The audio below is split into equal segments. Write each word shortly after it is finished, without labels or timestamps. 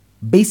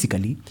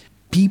Basically,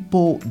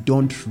 people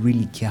don't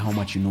really care how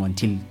much you know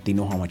until they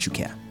know how much you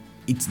care.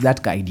 It's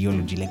that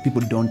ideology. Like,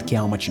 people don't care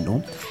how much you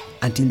know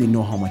until they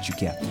know how much you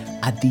care.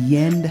 At the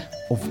end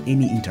of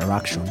any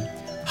interaction,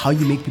 how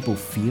you make people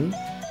feel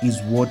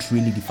is what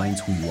really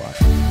defines who you are.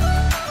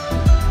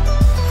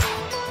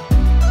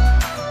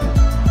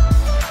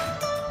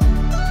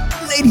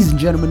 Ladies and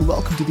gentlemen,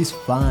 welcome to this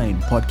fine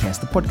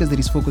podcast, the podcast that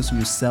is focused on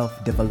your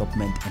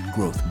self-development and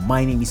growth.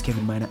 My name is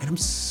Kevin Miner, and I'm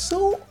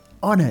so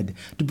honored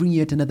to bring you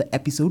yet another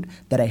episode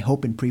that I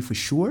hope and pray for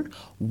sure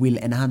will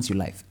enhance your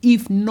life,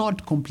 if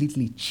not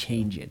completely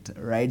change it,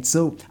 right?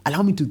 So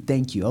allow me to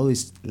thank you. I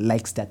always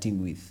like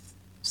starting with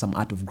some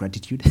art of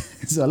gratitude.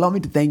 So allow me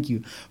to thank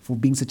you for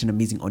being such an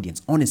amazing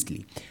audience.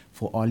 Honestly,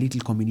 for our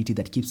little community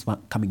that keeps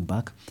coming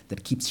back,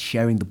 that keeps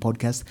sharing the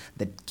podcast,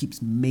 that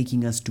keeps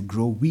making us to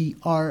grow. We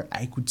are,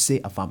 I could say,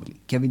 a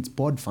family. Kevin's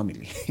Pod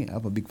family. I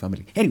have a big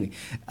family. Anyway,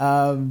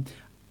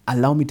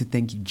 allow me to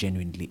thank you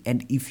genuinely.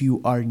 And if you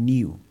are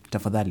new,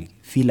 tafadhali,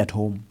 feel at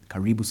home.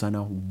 Karibu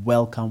sana.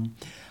 Welcome.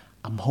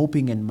 I'm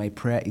hoping, and my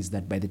prayer is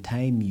that by the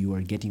time you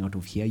are getting out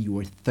of here, you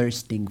are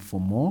thirsting for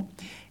more.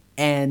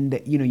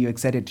 And, you're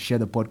excited to share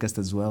the podcast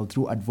as well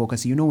through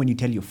advocacy. When you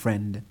tell your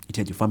friend, you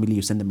tell your family,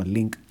 you send them a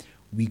link,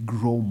 we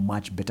grow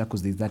much better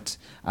because there's that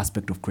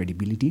aspect of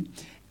credibility.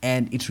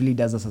 And it really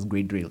does us a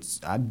great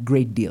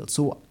deal.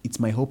 So it's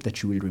my hope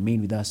that you will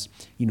remain with us,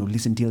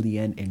 listen till the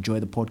end,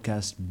 enjoy the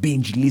podcast,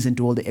 binge, listen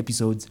to all the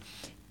episodes,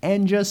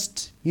 and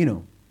just,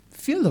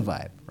 feel the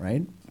vibe,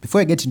 right?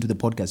 Before I get into the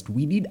podcast,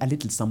 we did a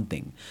little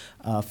something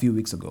a few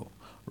weeks ago,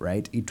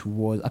 right? It's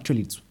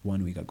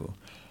 1 week ago.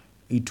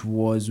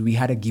 We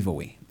had a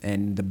giveaway,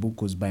 and the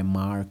book was by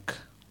Mark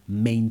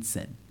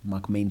Manson.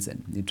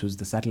 It was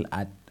the subtle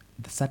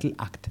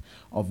act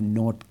of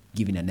not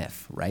giving an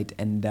F, right?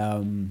 And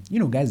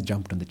guys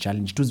jumped on the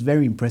challenge. It was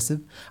very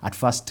impressive. At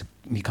first,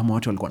 we come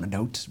out all gonna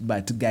doubt,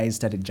 but guys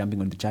started jumping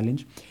on the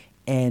challenge,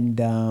 and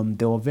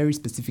there were very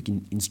specific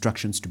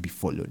instructions to be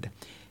followed.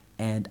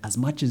 And as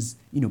much as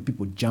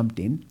people jumped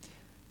in,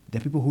 the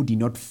people who did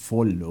not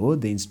follow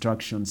the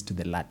instructions to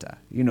the latter.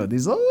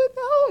 There's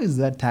always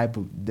that type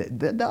of,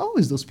 there are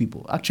always those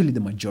people, actually the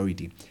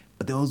majority.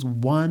 But there was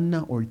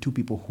one or two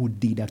people who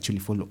did actually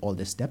follow all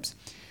the steps,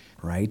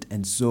 right?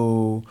 And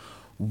so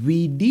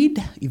we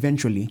did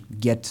eventually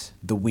get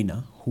the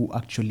winner who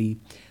actually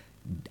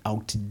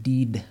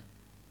outdid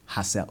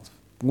herself,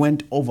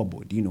 went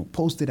overboard,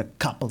 posted a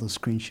couple of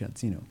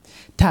screenshots,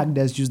 tagged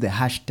us, used the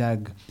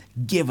hashtag,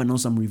 gave an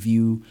awesome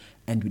review,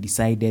 and we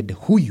decided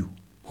huyu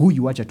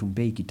acha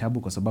tumpei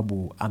kitabu kwa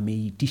sababu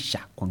ameitisha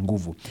kwa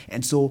nguvu.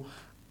 And so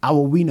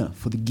our winner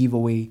for the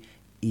giveaway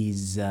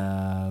is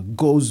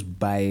goes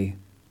by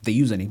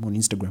the username on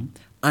Instagram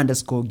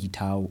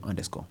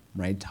 _Gitao_,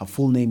 right? Her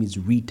full name is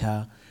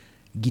Rita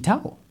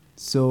Gitao.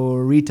 So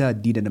Rita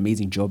did an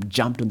amazing job,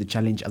 jumped on the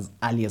challenge as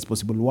early as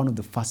possible. One of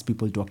the first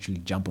people to actually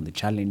jump on the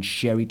challenge,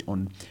 share it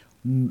on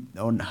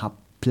her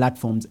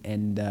platforms,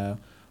 and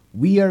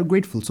we are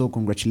grateful. So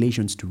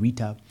congratulations to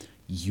Rita.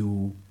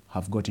 You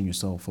have gotten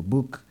yourself a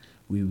book.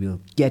 We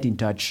will get in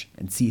touch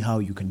and see how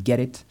you can get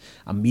it.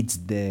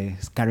 Amidst the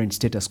current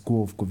status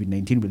quo of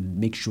COVID-19, we'll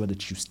make sure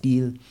that you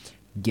still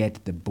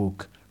get the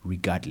book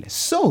regardless.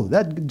 So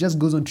that just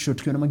goes on to show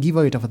tukiwa na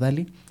giveaway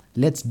tafadhali.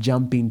 Let's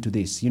jump into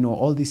this.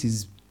 All this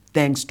is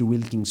thanks to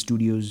Wilking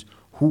Studios,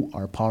 who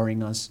are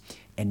powering us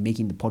and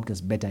making the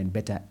podcast better and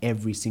better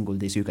every single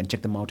day. So you can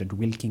check them out at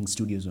Wilking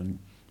Studios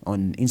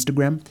on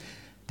Instagram.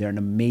 They're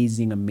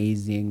amazing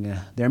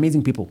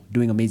people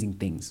doing amazing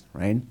things,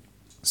 right?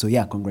 So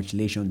yeah,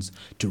 congratulations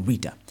to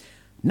Rita.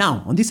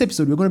 Now, on this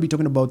episode, we're going to be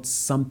talking about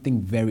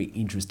something very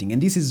interesting.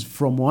 And this is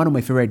from one of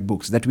my favorite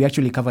books that we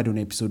actually covered on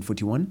episode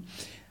 41,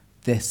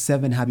 The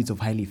 7 Habits of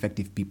Highly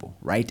Effective People,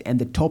 right? And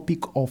the topic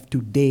of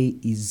today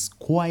is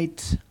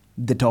quite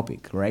the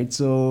topic, right?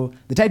 So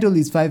the title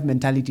is 5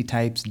 Mentality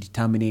Types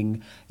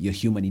Determining Your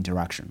Human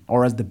Interaction,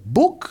 or as the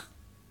book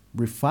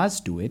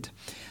refers to it,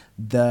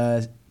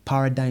 the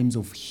paradigms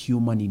of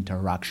human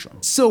interaction.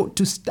 So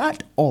to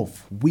start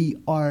off, we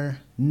are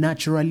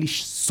naturally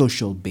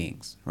social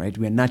beings, right?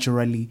 We are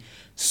naturally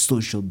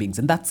social beings,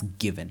 and that's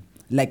given.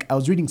 Like I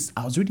was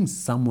reading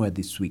somewhere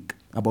this week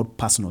about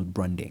personal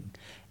branding,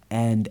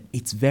 and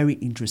it's very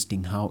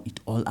interesting how it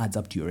all adds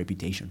up to your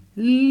reputation.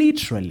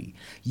 Literally,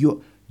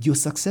 your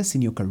success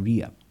in your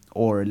career,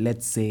 or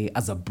let's say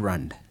as a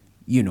brand,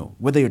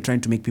 whether you're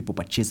trying to make people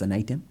purchase an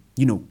item,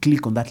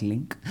 click on that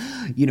link,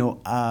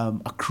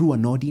 accrue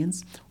an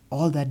audience,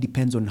 all that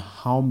depends on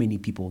how many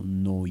people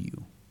know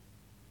you,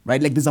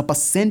 right? Like there's a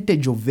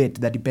percentage of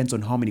it that depends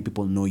on how many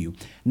people know you.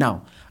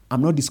 Now,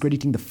 I'm not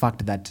discrediting the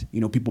fact that,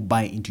 people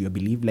buy into your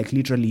belief. Like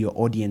literally your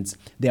audience,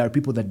 there are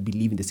people that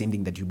believe in the same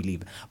thing that you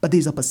believe. But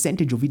there's a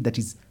percentage of it that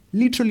is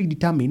literally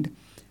determined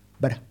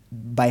but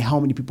by how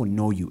many people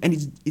know you. And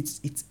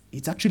it's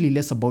actually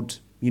less about,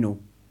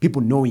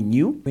 people knowing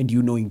you and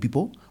you knowing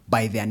people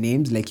by their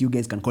names. Like you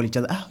guys can call each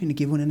other,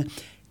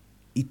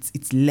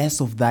 it's less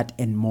of that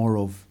and more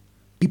of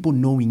people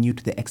knowing you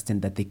to the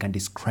extent that they can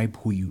describe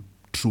who you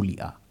truly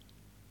are.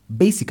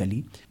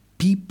 Basically,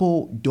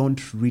 people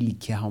don't really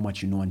care how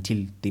much you know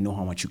until they know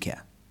how much you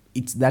care.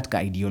 It's that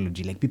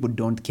ideology. Like, people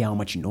don't care how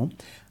much you know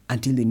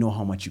until they know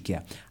how much you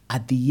care.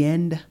 At the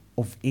end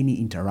of any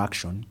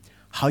interaction,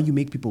 how you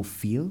make people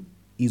feel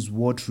is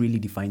what really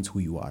defines who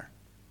you are.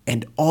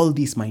 And all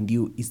this, mind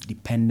you, is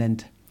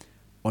dependent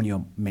on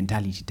your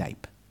mentality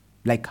type.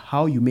 Like,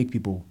 how you make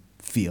people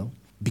feel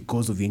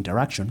because of your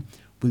interaction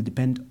will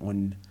depend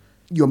on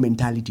your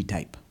mentality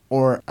type,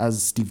 or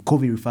as Steve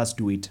Covey refers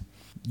to it,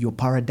 your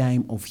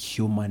paradigm of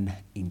human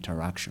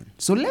interaction.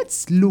 So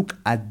let's look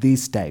at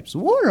these types.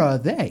 What are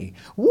they?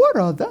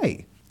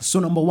 So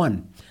number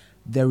one,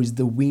 there is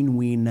the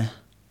win-win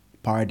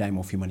paradigm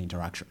of human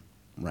interaction,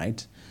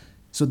 right?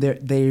 So there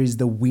is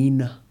the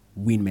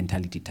win-win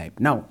mentality type.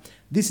 Now,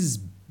 this is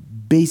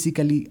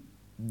basically,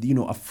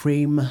 a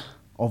frame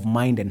of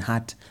mind and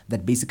heart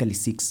that basically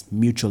seeks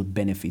mutual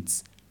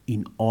benefits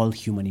in all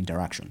human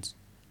interactions.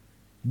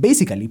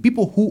 Basically,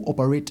 people who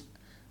operate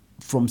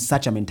from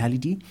such a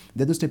mentality,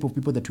 they're those type of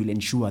people that will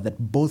ensure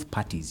that both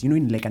parties,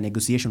 in like a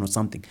negotiation or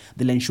something,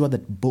 they'll ensure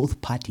that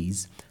both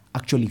parties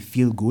actually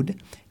feel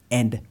good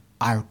and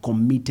are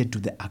committed to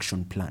the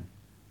action plan.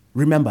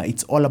 Remember,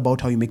 it's all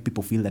about how you make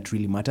people feel that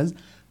really matters.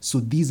 So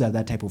these are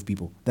that type of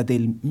people that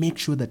they'll make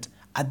sure that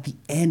at the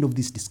end of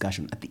this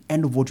discussion, at the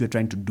end of what we're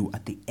trying to do,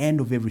 at the end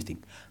of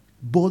everything,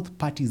 both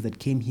parties that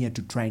came here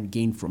to try and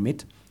gain from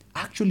it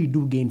actually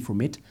do gain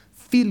from it,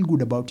 feel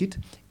good about it,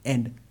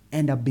 and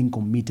end up being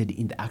committed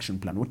in the action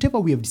plan. Whatever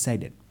we have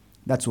decided,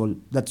 that's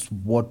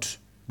what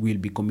we'll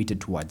be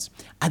committed towards.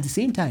 At the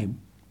same time,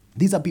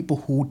 these are people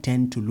who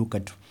tend to look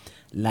at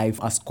life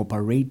as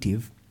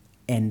cooperative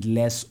and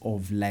less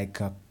of like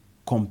a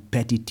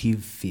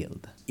competitive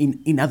field.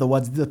 In other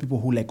words, these are people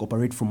who like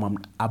operate from an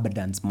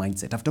abundance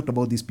mindset. I've talked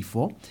about this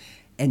before,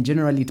 and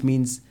generally it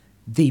means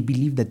they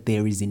believe that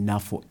there is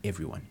enough for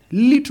everyone.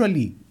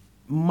 Literally,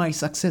 my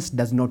success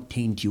does not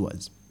taint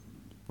yours,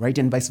 right?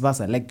 And vice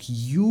versa. Like,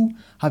 you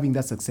having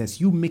that success,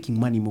 you making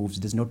money moves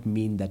does not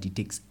mean that it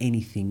takes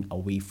anything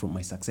away from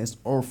my success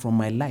or from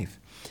my life.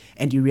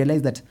 And you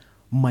realize that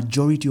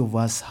majority of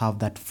us have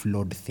that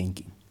flawed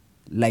thinking.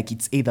 Like,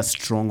 it's either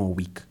strong or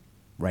weak,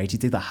 right?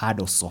 It's either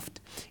hard or soft.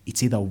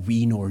 It's either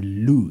win or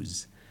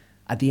lose.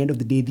 At the end of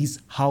the day, this is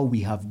how we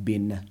have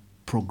been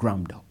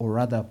programmed, or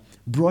rather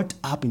brought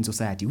up in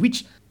society,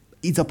 which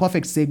is a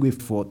perfect segue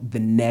for the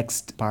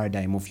next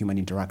paradigm of human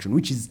interaction,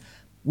 which is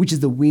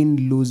the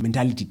win-lose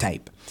mentality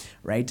type,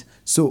 right?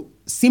 So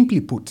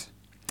simply put,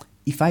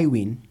 if I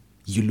win,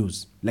 you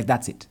lose. Like,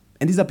 that's it.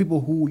 And these are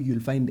people who you'll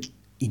find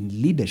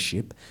in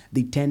leadership,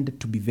 they tend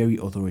to be very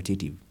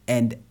authoritative.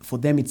 And for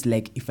them, it's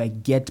like, if I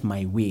get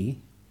my way,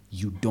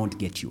 you don't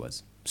get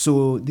yours.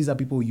 So these are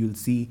people you'll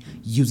see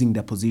using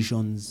their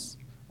positions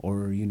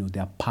or,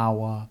 their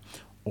power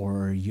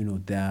or,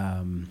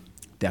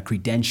 their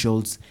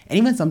credentials, and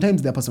even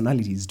sometimes their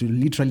personalities to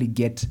literally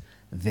get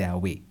their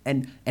way.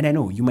 And I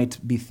know you might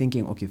be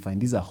thinking, okay, fine,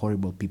 these are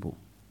horrible people,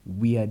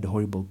 weird,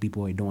 horrible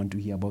people, I don't want to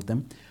hear about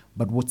them.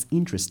 But what's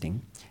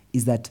interesting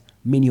is that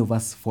many of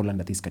us fall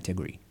under this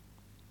category.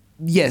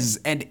 Yes,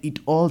 and it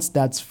all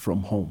starts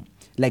from home.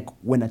 Like,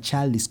 when a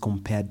child is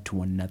compared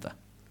to another.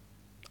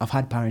 I've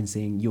had parents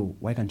saying, yo,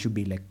 why can't you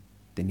be like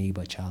the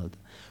neighbor child?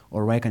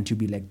 Or why can't you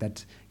be like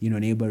that,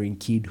 neighboring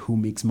kid who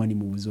makes money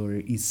moves or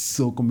is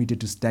so committed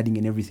to studying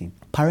and everything?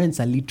 Parents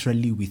are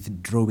literally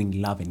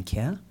withdrawing love and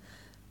care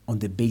on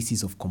the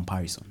basis of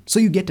comparison. So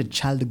you get a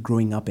child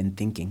growing up and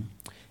thinking,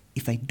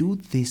 if I do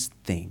this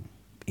thing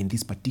in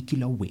this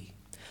particular way,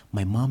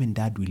 my mom and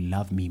dad will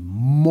love me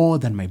more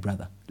than my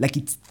brother. Like,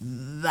 it's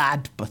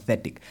that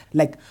pathetic.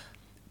 Like,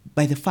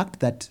 by the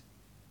fact that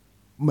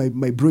my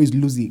bro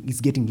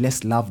is getting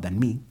less love than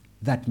me,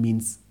 that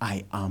means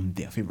I am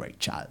their favorite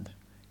child.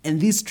 And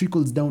this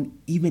trickles down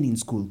even in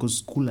school, because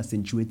school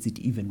accentuates it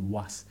even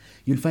worse.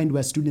 You'll find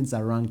where students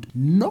are ranked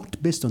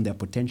not based on their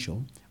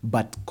potential,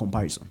 but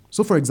comparison.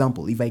 So for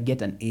example, if I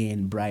get an A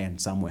in Brian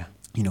somewhere,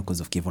 because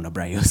of Kevin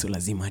O'Brien, so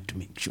lazima to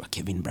make sure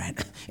Kevin Brian.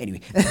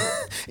 Anyway,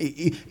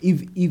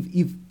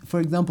 if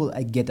for example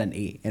I get an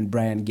A and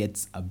Brian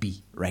gets a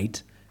B,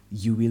 right?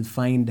 You will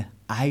find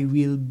I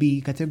will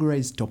be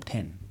categorized top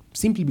 10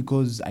 simply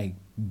because I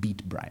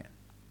beat Brian,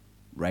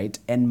 right?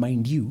 And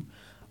mind you,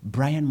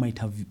 Brian might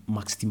have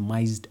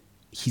maximized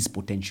his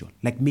potential.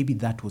 Like, maybe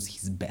that was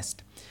his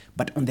best.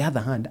 But on the other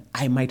hand,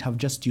 I might have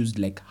just used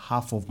like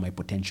half of my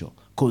potential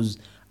because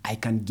I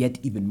can get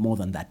even more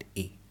than that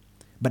A.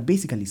 But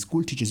basically,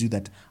 school teaches you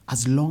that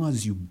as long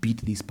as you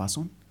beat this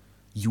person,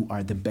 you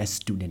are the best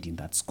student in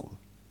that school.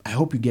 I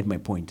hope you get my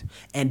point.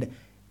 And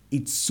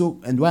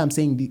why I'm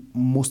saying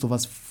most of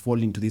us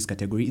fall into this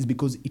category is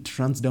because it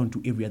runs down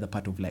to every other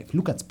part of life.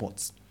 Look at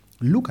sports.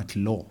 Look at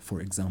law,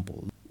 for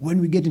example.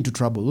 When we get into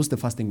trouble, what's the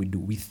first thing we do?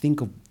 We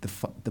think of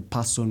the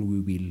person we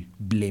will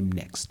blame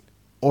next,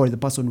 or the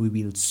person we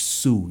will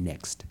sue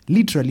next.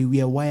 Literally,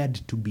 we are wired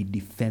to be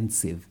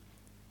defensive,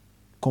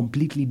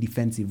 completely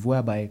defensive,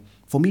 whereby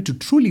for me to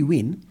truly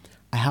win,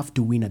 I have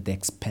to win at the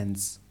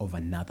expense of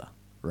another,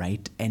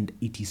 right? And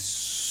it is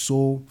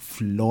so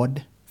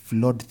flawed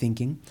flawed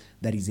thinking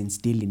that is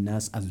instilled in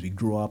us as we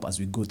grow up, as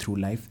we go through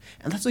life.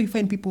 And that's why you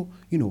find people,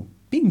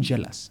 being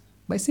jealous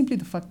by simply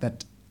the fact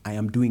that I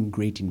am doing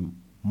great in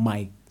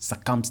my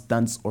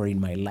circumstance or in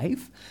my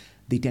life.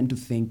 They tend to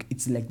think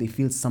it's like they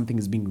feel something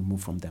is being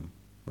removed from them,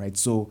 right?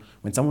 So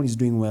when someone is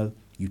doing well,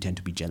 you tend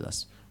to be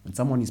jealous. When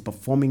someone is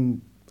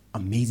performing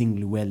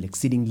amazingly well,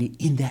 exceedingly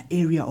in their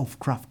area of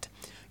craft,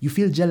 you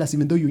feel jealous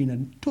even though you're in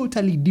a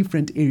totally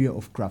different area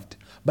of craft.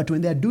 But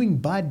when they're doing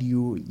bad,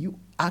 you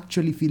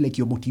actually feel like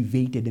you're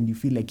motivated and you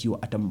feel like you're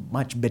at a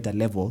much better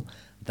level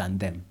than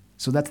them.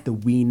 So that's the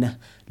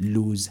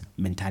win-lose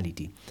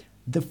mentality.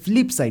 The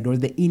flip side or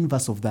the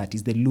inverse of that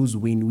is the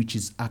lose-win, which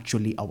is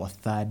actually our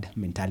third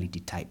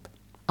mentality type.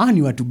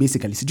 Ni watu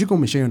basically, sijui kama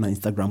umeshare na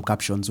Instagram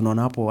captions,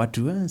 unaona hapo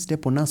watu,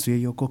 step on us, we are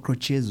your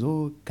cockroaches,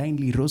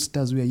 kindly roast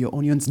us, we are your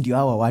onions, ndio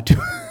hawa watu.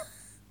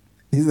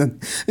 These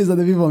are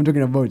the people I'm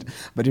talking about.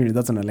 But anyway,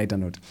 that's on a lighter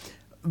note.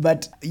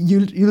 But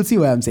you'll see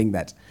why I'm saying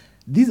that.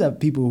 These are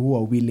people who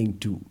are willing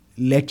to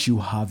let you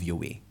have your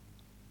way,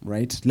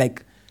 right?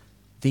 Like,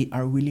 they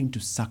are willing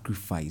to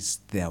sacrifice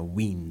their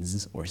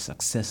wins or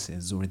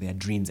successes or their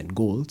dreams and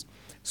goals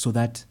so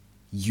that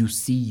you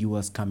see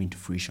yours come into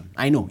fruition.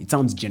 I know, it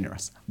sounds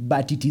generous,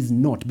 but it is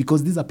not,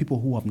 because these are people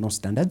who have no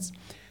standards,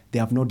 they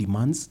have no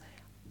demands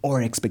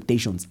or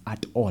expectations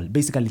at all.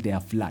 Basically, they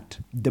are flat.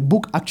 The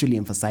book actually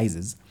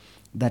emphasizes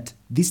that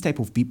this type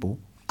of people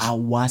are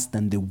worse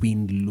than the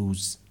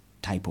win-lose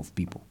type of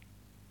people.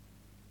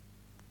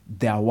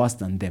 They are worse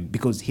than them,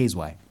 because here's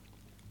why.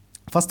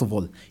 First of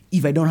all,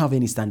 if I don't have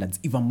any standards,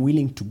 if I'm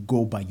willing to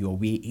go by your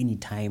way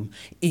anytime,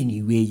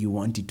 any way you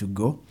want it to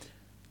go,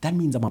 that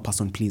means I'm a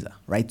person pleaser,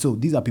 right? So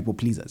these are people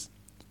pleasers,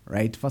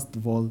 right? First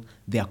of all,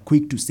 they are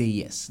quick to say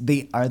yes.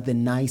 They are the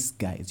nice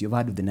guys. You've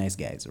heard of the nice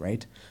guys,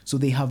 right? So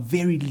they have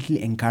very little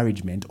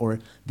encouragement, or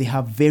they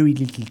have very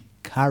little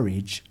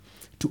courage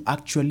to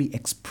actually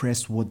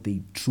express what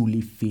they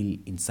truly feel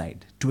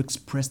inside, to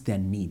express their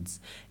needs.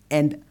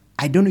 And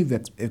I don't know if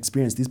you've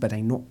experienced this, but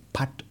I know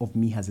part of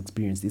me has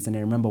experienced this. And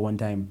I remember one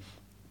time,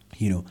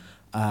 when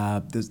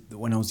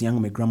I was young,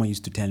 my grandma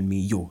used to tell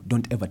me,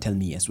 don't ever tell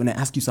me yes. When I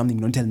ask you something,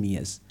 don't tell me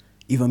yes.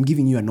 If I'm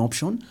giving you an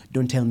option,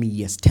 don't tell me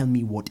yes. Tell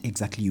me what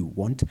exactly you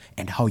want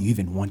and how you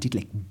even want it.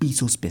 Like, be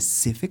so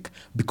specific,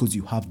 because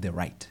you have the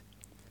right.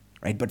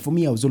 Right? But for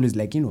me, I was always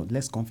like,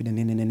 less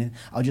confident.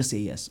 I'll just say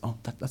yes. Oh,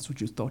 that's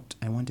what you thought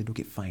I wanted.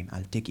 Okay, fine.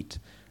 I'll take it.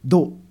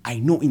 Though I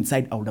know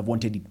inside I would have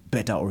wanted it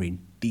better or in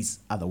this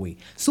other way.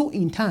 So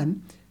in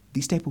turn,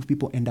 these type of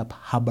people end up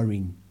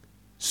harboring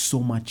so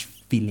much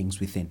feelings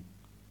within.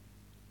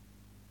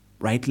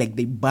 Right? Like,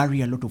 they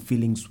bury a lot of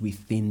feelings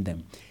within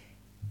them.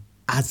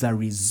 As a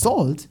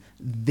result,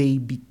 they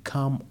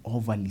become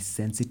overly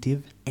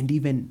sensitive and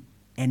even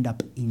end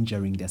up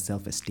injuring their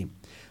self-esteem.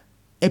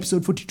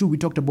 Episode 42, we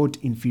talked about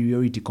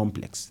inferiority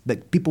complex.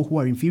 That people who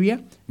are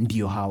inferior,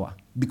 ndio hawa.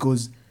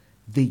 Because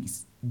they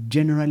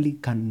generally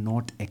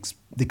cannot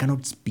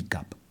speak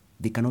up.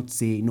 They cannot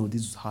say, no,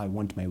 this is how I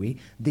want my way.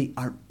 They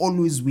are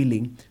always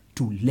willing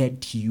to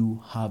let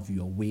you have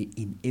your way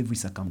in every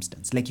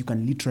circumstance. Like, you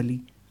can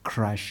literally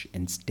crush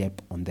and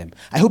step on them.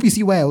 I hope you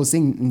see why I was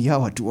saying ndio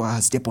hawa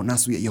to step on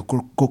us, we are your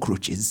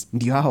cockroaches.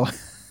 Ndio hawa.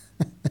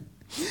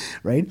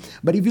 Right?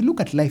 But if you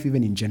look at life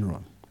even in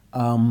general,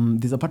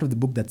 there's a part of the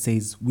book that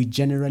says we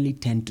generally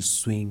tend to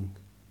swing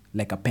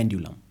like a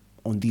pendulum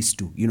on these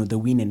two, the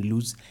win and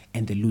lose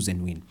and the lose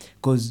and win.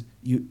 Because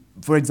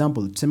for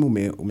example,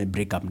 tuseme ume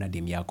break up na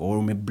dem yako or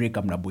ume break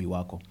up na boy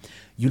wako,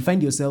 you'll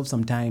find yourself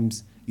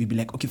sometimes, you'll be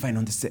like, okay, fine,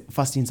 on the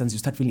first instance, you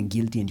start feeling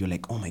guilty and you're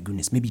like, oh my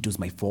goodness, maybe it was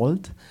my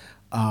fault.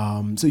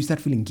 So you start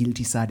feeling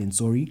guilty, sad and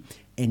sorry,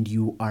 and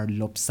you are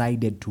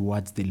lopsided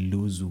towards the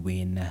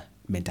lose-win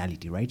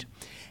mentality, right?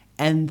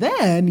 And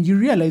then you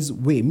realize,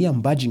 wait, me,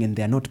 I'm budging and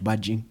they're not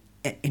budging.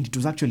 And it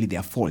was actually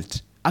their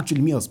fault.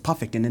 Actually, me, I was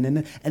perfect. And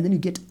then you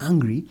get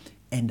angry.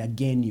 And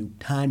again, you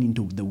turn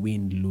into the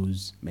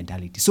win-lose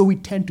mentality. So we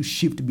tend to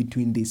shift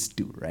between these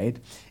two, right?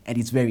 And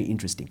it's very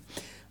interesting.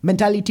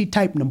 Mentality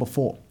type number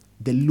 4,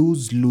 the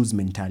lose-lose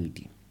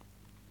mentality.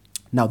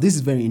 Now, this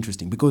is very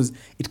interesting because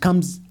it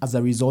comes as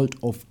a result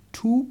of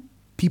two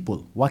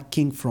people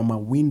working from a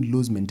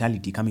win-lose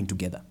mentality coming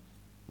together.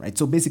 Right?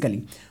 So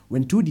basically,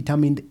 when two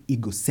determined,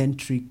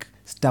 egocentric,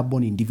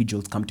 stubborn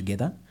individuals come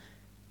together,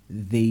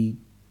 they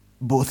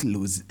both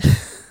lose.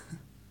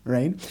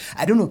 Right?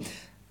 I don't know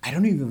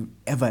if you've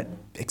ever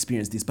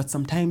experienced this, but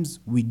sometimes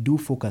we do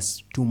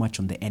focus too much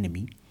on the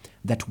enemy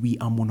that we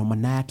are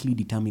monomaniacally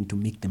determined to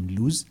make them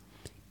lose,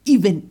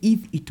 even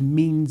if it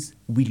means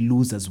we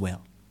lose as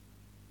well.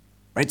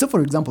 Right? So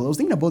for example, I was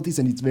thinking about this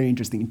and it's very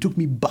interesting. It took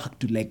me back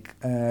to like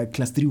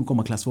class 3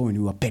 or class 4 when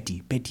we were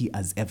petty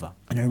as ever.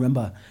 And I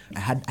remember I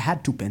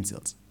had 2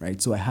 pencils,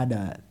 right? So I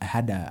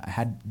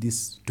had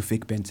these 2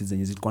 fake pencils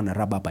and zilikuwa na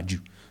rubber hapa juu.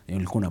 And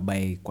ulikuwa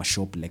buy kwa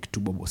shop like 2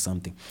 bob or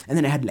something. And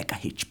then I had like a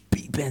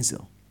HP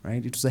pencil,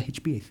 right? It was a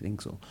HP, I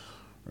think so.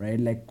 Right?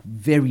 Like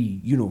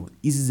very,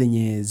 hizi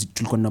zenye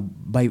tulikuwa na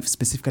buy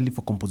specifically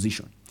for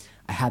composition.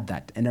 I had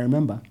that. And I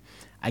remember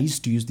I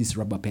used to use this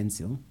rubber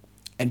pencil.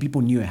 And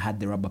people knew I had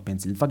the rubber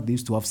pencil. In fact, they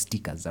used to have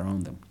stickers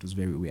around them. It was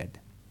very weird.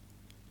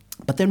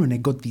 But then when I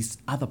got this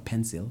other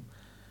pencil,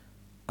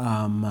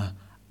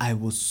 I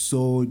was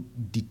so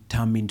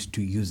determined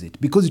to use it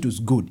because it was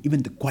good,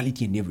 even the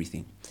quality and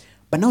everything.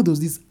 But now there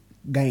was this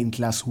guy in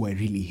class who I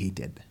really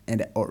hated,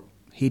 or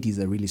hate is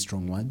a really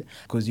strong word,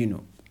 because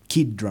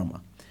kid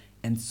drama.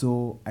 And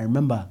so I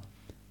remember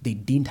they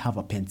didn't have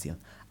a pencil.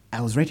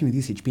 I was writing with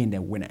this HP,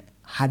 and when I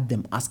had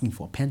them asking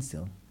for a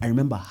pencil, I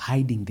remember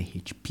hiding the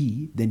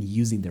HP, then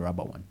using the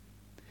rubber one,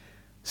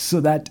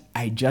 so that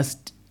I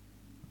just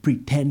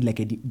pretend like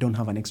I don't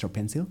have an extra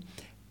pencil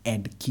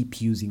and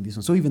keep using this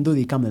one. So even though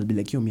they come, they'll be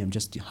like, I'm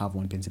just have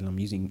one pencil I'm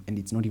using, and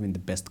it's not even the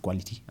best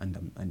quality,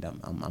 and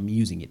I'm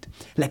using it.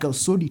 Like, I was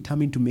so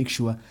determined to make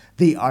sure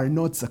they are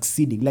not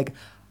succeeding. Like,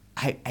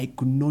 I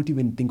could not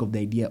even think of the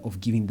idea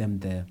of giving them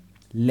the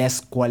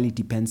less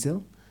quality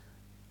pencil,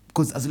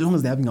 because as long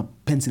as they're having a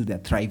pencil, they're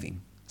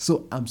thriving.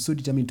 So I'm so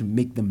determined to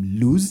make them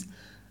lose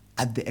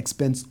at the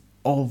expense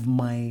of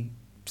my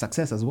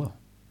success as well.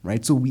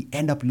 Right? So we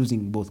end up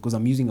losing both because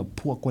I'm using a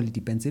poor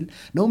quality pencil.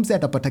 Na mse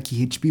atapata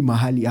HP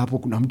mahali hapo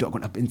kuna mtu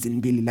akona pencil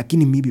mbili,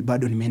 lakini mimi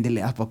bado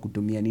nimeendelea hapa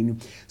kutumia nini.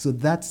 So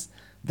that's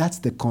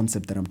the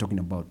concept that I'm talking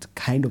about,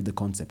 kind of the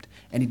concept.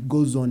 And it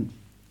goes on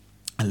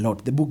a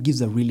lot. The book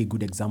gives a really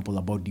good example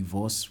about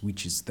divorce,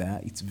 which is there.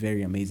 It's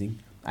very amazing.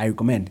 I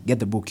recommend, get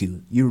the book.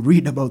 You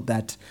read about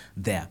that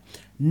there.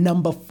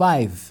 Number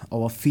 5,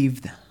 our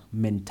 5th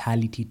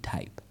mentality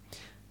type.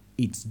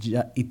 It's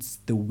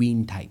the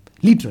win type.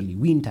 Literally,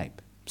 win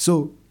type.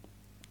 So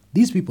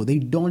these people, they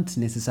don't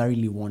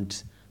necessarily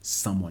want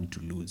someone to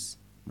lose,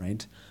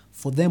 right?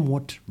 For them,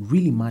 what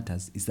really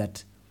matters is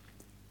that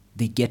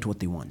they get what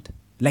they want.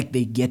 Like,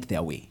 they get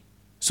their way.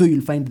 So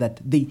you'll find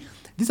that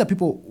these are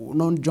people,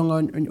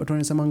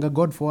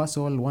 God for us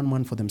all, one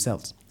man for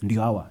themselves.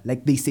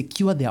 Like, they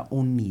secure their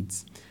own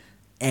needs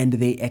and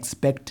they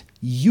expect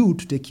you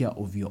to take care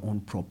of your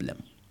own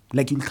problem.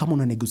 Like, you'll come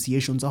on a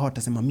negotiations, I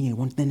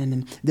want,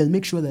 they'll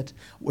make sure that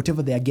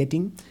whatever they are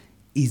getting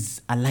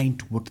is aligned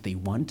to what they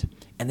want,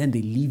 and then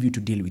they leave you to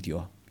deal with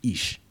your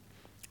ish,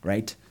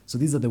 right? So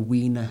these are the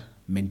win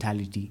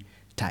mentality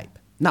type.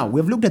 Now,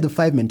 we've looked at the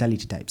 5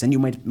 mentality types, and you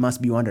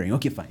must be wondering,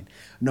 okay, fine.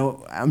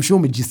 Now, I'm sure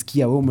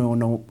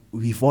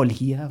we fall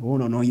here,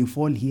 no, you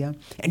fall here.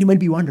 And you might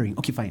be wondering,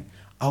 okay, fine,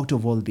 out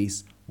of all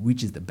this,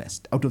 which is the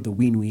best? Out of the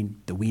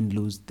win-win, the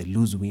win-lose, the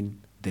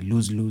lose-win, the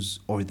lose-lose,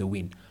 or the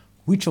win?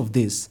 Which of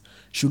this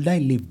should I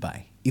live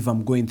by if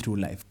I'm going through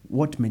life?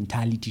 What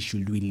mentality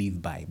should we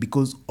live by?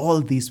 Because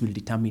all this will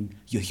determine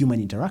your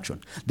human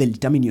interaction. They'll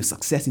determine your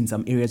success in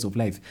some areas of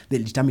life.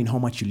 They'll determine how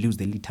much you lose.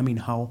 They'll determine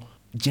how,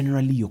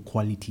 generally, your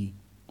quality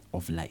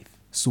of life.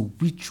 So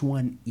which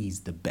one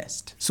is the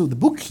best? So the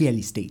book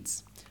clearly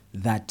states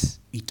that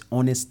it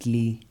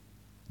honestly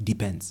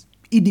depends.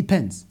 It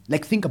depends.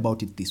 Like, think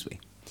about it this way.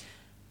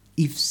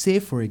 If, say,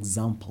 for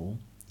example,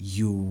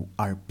 you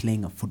are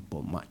playing a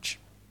football match,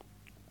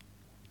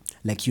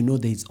 like,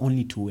 there's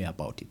only 2 ways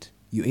about it.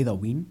 You either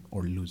win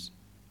or lose,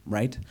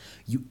 right?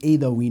 You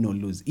either win or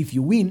lose. If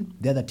you win,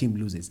 the other team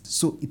loses.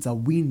 So it's a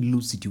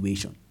win-lose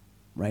situation,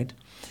 right?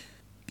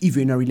 If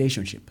you're in a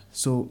relationship.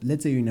 So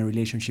let's say you're in a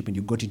relationship and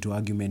you got into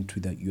argument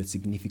with your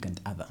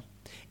significant other.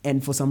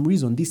 And for some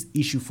reason, this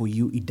issue for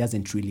you, it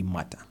doesn't really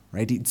matter,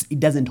 right? It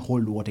doesn't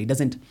hold water.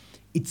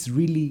 It's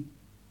really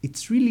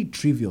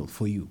trivial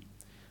for you.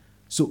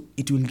 So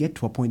it will get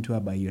to a point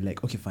whereby you're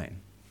like, okay,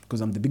 fine,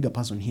 because I'm the bigger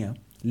person here.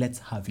 Let's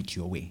have it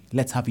your way.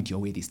 Let's have it your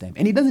way this time.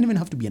 And it doesn't even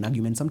have to be an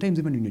argument. Sometimes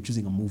even when you're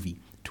choosing a movie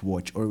to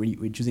watch or when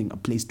you're choosing a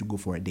place to go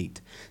for a date,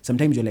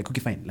 sometimes you're like,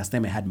 okay, fine, last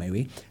time I had my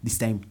way. This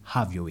time,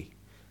 have your way.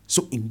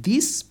 So in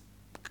this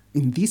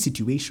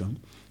situation,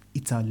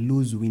 it's a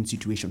lose-win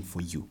situation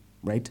for you,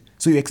 right?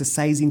 So you're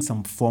exercising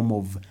some form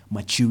of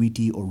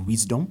maturity or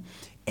wisdom,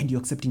 and you're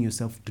accepting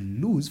yourself to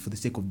lose for the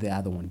sake of the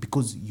other one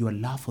because your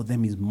love for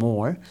them is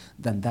more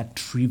than that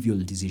trivial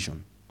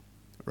decision,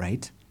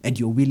 right? And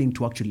you're willing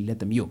to actually let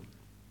them,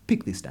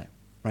 pick this time,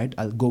 right?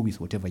 I'll go with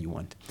whatever you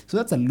want. So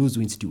that's a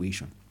lose-win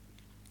situation.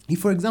 If,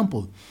 for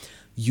example,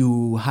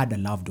 you had a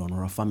loved one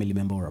or a family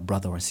member or a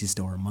brother or a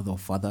sister or a mother or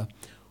father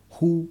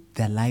who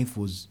their life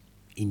was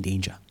in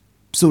danger.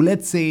 So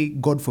let's say,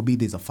 God forbid,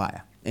 there's a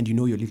fire and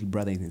your little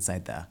brother is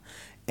inside there.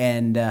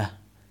 And,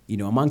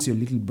 amongst your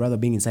little brother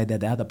being inside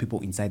there are other people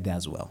inside there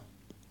as well,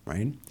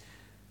 right?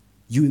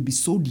 You will be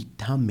so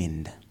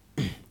determined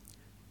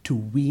to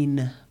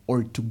win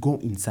or to go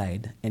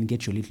inside and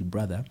get your little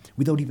brother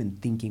without even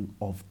thinking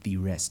of the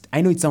rest.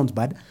 I know it sounds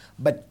bad,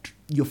 but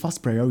your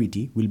first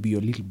priority will be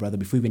your little brother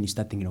before even you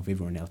start thinking of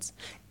everyone else.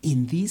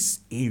 In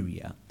this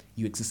area,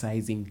 you're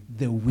exercising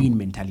the win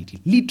mentality.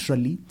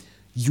 Literally,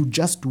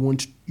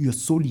 you're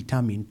so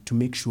determined to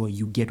make sure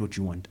you get what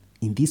you want.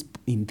 In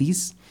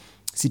this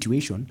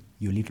situation,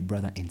 your little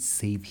brother, and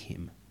save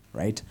him,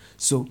 right?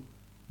 So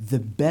the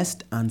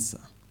best answer,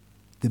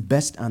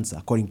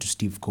 according to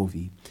Steve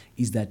Covey,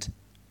 is that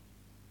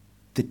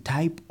the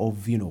type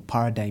of,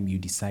 paradigm you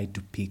decide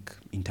to pick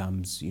in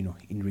terms,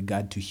 in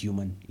regard to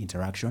human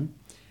interaction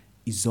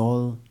is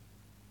all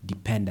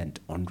dependent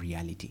on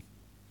reality.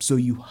 So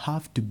you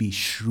have to be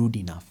shrewd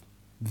enough,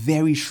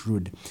 very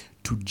shrewd,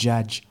 to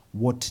judge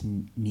what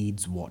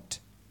needs what,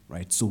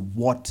 right? So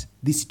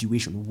this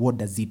situation, what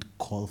does it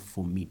call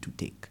for me to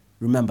take?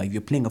 Remember, if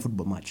you're playing a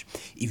football match,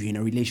 if you're in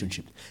a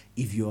relationship,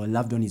 if your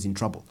loved one is in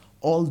trouble,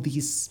 all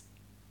these,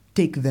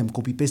 take them,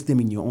 copy paste them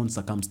in your own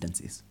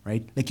circumstances,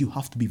 right? Like, you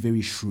have to be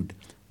very shrewd.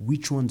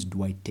 Which ones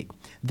do I take?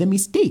 The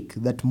mistake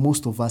that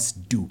most of us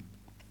do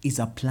is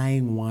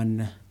applying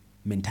one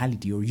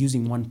mentality or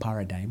using one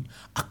paradigm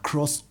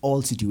across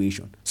all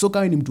situations. So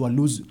kama ni mtu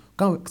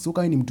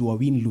wa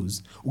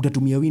win-lose,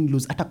 utatumia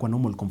win-lose hata kwa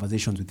normal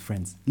conversations with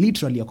friends.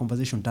 Literally, a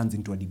conversation turns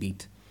into a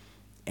debate.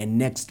 And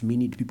next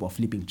minute, people are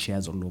flipping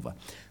chairs all over.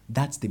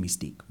 That's the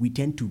mistake. We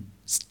tend to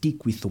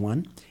stick with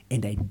one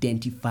and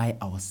identify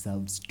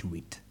ourselves to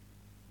it.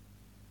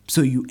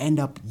 So you end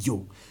up,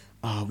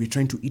 we're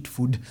trying to eat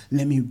food.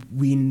 Let me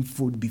win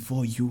food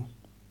before you,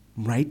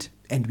 right?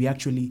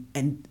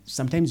 And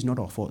sometimes it's not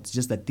our fault. It's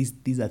just that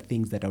these are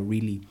things that are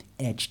really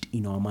etched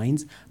in our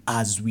minds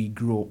as we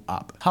grow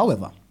up.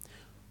 However,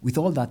 with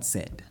all that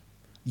said,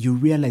 you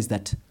realize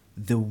that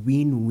the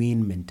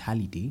win-win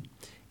mentality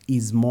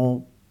is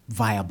more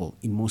viable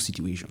in most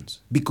situations.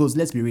 Because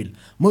let's be real,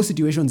 most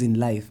situations in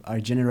life are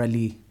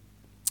generally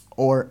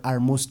or are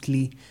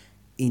mostly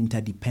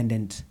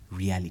interdependent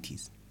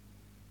realities.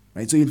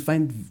 Right? So you'll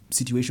find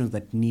situations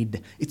that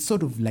it's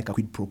sort of like a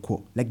quid pro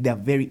quo. Like, they're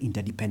very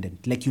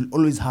interdependent. Like, you'll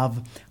always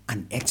have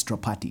an extra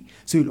party.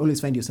 So you'll always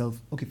find yourself,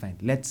 okay, fine,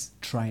 let's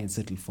try and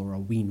settle for a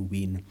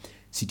win-win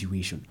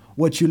situation.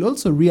 What you'll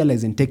also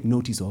realize and take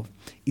notice of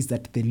is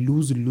that the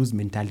lose-lose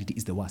mentality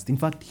is the worst. In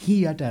fact,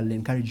 here I'll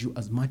encourage you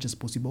as much as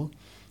possible,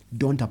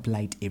 don't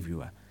apply it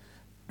everywhere.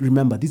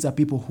 Remember, these are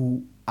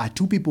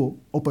two people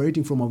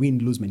operating from a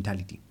win-lose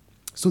mentality.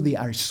 So they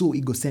are so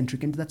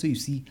egocentric, and that's why you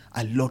see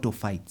a lot of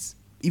fights.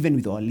 Even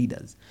with our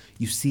leaders,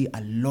 you see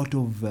a lot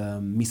of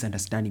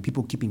misunderstanding,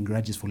 people keeping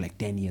grudges for like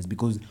 10 years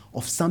because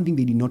of something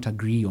they did not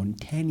agree on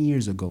 10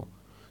 years ago.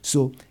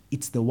 So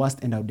it's the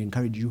worst, and I would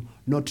encourage you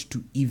not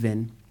to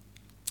even,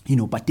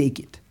 partake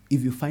it.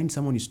 If you find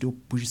someone is still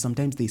pushy,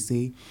 sometimes they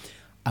say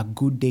a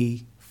good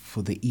day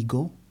for the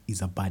ego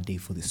is a bad day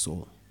for the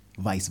soul.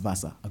 Vice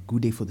versa. A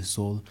good day for the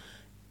soul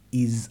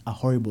is a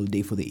horrible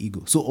day for the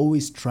ego. So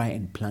always try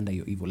and plunder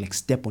your ego. Like,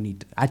 step on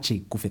it.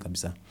 Ache kufe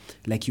kabisa.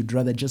 Like, you'd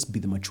rather just be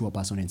the mature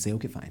person and say,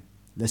 okay, fine,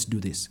 let's do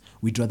this.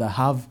 We'd rather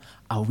have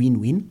a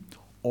win-win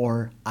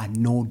or a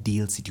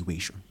no-deal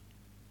situation.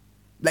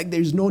 Like,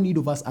 there's no need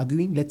of us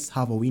arguing. Let's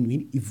have a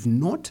win-win. If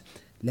not,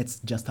 let's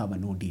just have a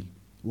no-deal.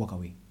 Walk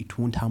away. It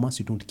won't harm us.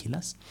 It won't kill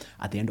us.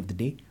 At the end of the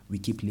day, we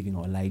keep living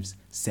our lives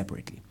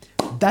separately.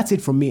 That's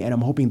it from me, and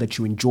I'm hoping that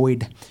you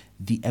enjoyed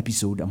the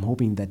episode. I'm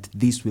hoping that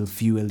this will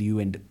fuel you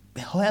and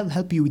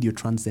help you with your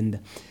transcend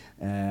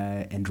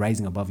and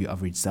rising above your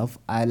average self.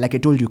 Like I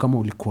told you, kama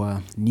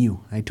ulikuwa new,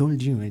 I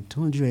told you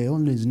I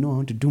always know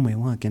how to do my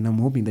work, and I'm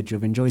hoping that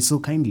you've enjoyed so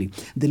kindly.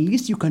 The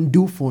least you can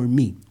do for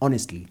me,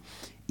 honestly,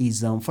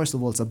 is first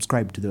of all,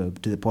 subscribe to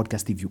the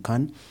podcast if you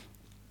can.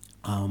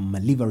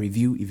 Leave a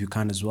review if you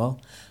can as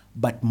well.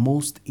 But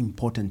most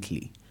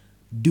importantly,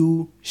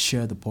 do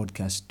share the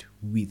podcast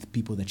with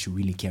people that you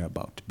really care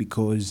about,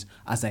 because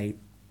as I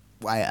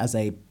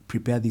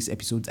prepare these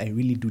episodes, I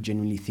really do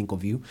genuinely think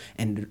of you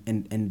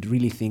and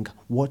really think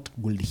what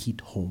will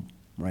hit home,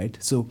 right?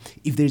 So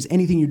if there's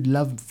anything you'd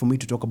love for me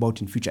to talk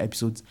about in future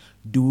episodes,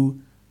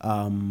 do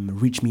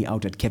reach me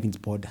out at Kevin's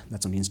Pod.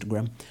 That's on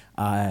Instagram.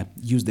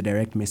 Use the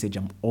direct message.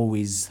 I'm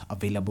always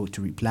available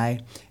to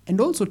reply.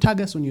 And also tag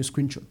us on your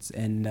screenshots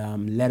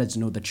and let us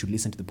know that you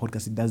listen to the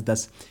podcast.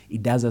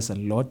 It does us a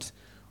lot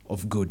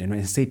of good. And when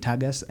I say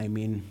tag us, I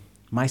mean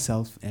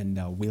myself and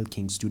Will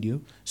King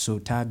Studio. So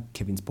tag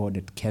Kevin's Pod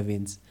at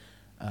Kevin's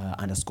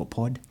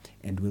 _pod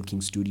and Will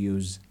King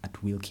Studios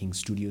at Will King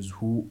Studios,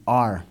 who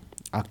are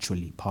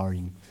actually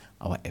powering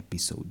our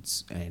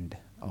episodes and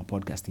our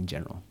podcast in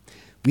general.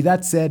 With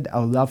that said, I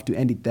would love to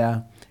end it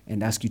there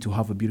and ask you to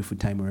have a beautiful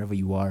time wherever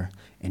you are.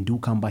 And do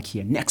come back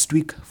here next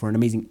week for an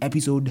amazing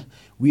episode.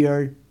 We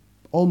are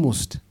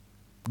almost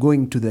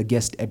going to the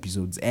guest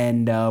episodes,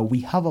 and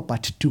we have a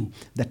part 2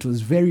 that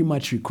was very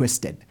much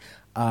requested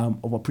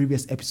of a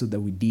previous episode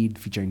that we did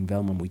featuring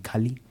Velma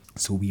Mwikali.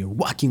 So we are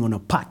working on a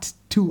part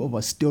 2 of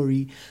a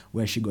story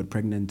where she got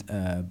pregnant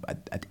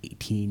at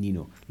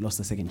 18, lost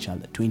her second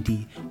child at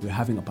 20. We're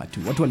having a part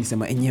 2. Watu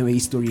walisema enyewe hii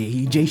story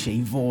haijaisha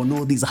hivyo,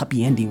 no, there's a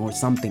happy ending or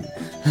something.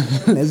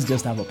 Let's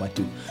just have a part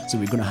 2. So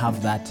we're going to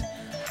have that.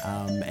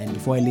 And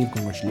before I leave,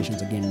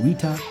 congratulations again,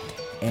 Rita,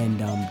 and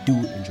do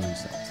enjoy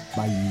yourselves.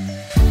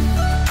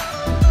 Bye.